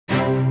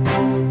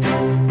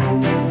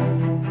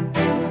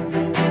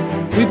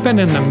We've been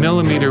in the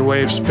millimeter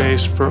wave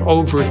space for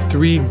over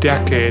 3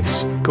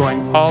 decades,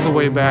 going all the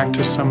way back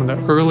to some of the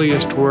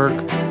earliest work.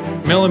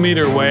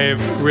 Millimeter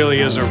wave really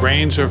is a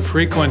range of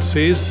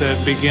frequencies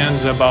that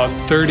begins about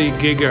 30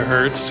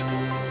 gigahertz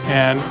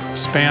and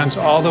spans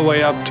all the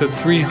way up to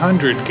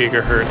 300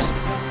 gigahertz.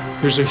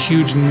 There's a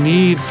huge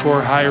need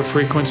for higher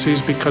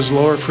frequencies because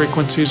lower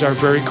frequencies are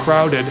very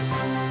crowded.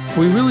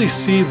 We really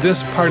see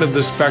this part of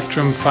the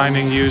spectrum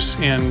finding use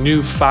in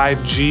new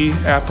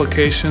 5G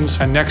applications,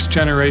 a next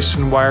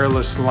generation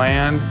wireless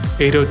LAN,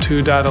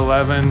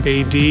 802.11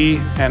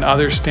 AD, and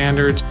other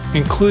standards,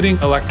 including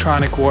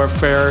electronic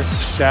warfare,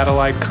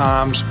 satellite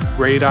comms,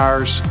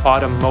 radars,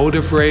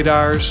 automotive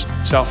radars,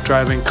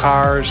 self-driving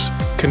cars,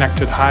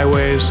 connected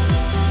highways.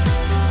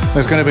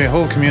 There's going to be a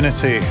whole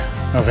community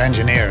of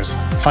engineers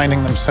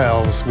finding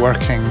themselves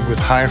working with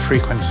higher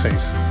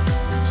frequencies,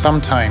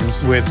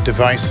 sometimes with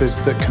devices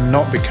that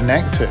cannot be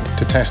connected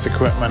to test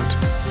equipment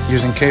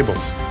using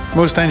cables.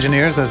 Most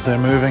engineers, as they're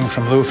moving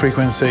from low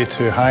frequency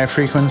to high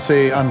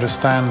frequency,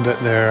 understand that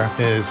there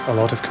is a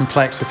lot of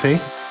complexity.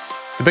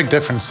 The big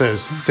difference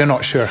is they're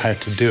not sure how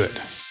to do it.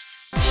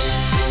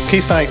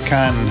 Keysight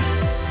can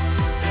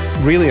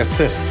really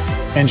assist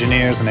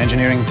engineers and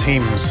engineering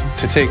teams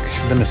to take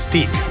the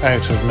mystique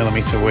out of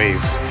millimeter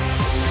waves.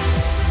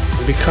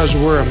 Because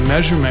we're a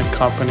measurement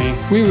company,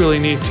 we really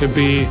need to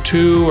be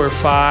 2 or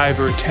 5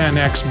 or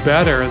 10x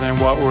better than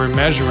what we're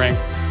measuring.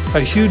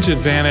 A huge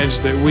advantage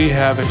that we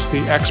have is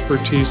the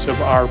expertise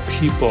of our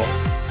people.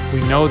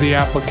 We know the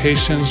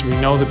applications, we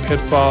know the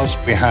pitfalls.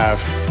 We have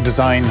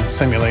design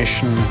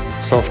simulation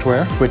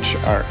software, which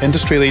are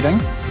industry leading.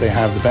 They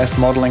have the best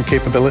modeling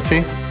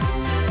capability.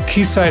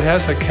 Keysight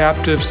has a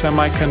captive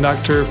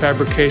semiconductor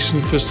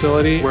fabrication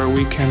facility where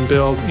we can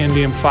build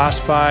indium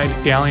phosphide,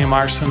 gallium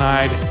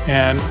arsenide,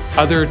 and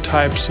other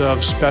types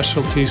of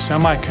specialty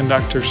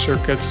semiconductor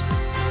circuits.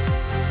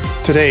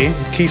 Today,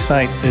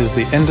 Keysight is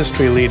the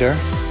industry leader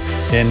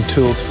in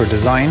tools for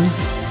design,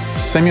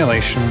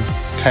 simulation,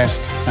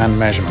 test, and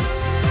measurement.